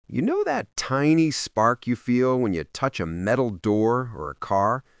You know that tiny spark you feel when you touch a metal door or a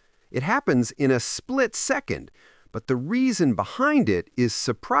car? It happens in a split second, but the reason behind it is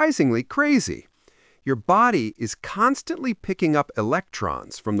surprisingly crazy. Your body is constantly picking up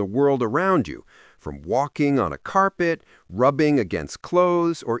electrons from the world around you, from walking on a carpet, rubbing against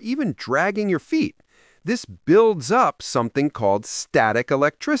clothes, or even dragging your feet. This builds up something called static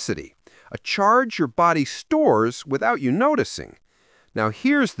electricity, a charge your body stores without you noticing. Now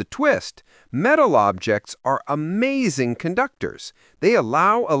here's the twist. Metal objects are amazing conductors. They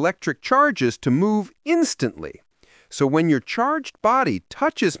allow electric charges to move instantly. So when your charged body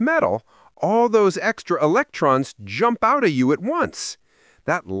touches metal, all those extra electrons jump out of you at once.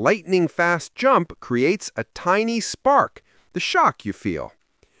 That lightning-fast jump creates a tiny spark, the shock you feel.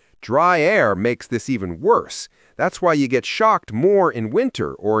 Dry air makes this even worse. That's why you get shocked more in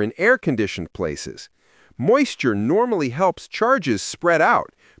winter or in air-conditioned places. Moisture normally helps charges spread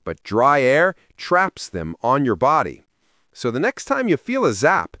out, but dry air traps them on your body. So the next time you feel a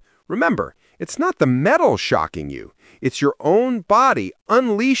zap, remember, it's not the metal shocking you. It's your own body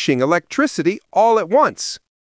unleashing electricity all at once.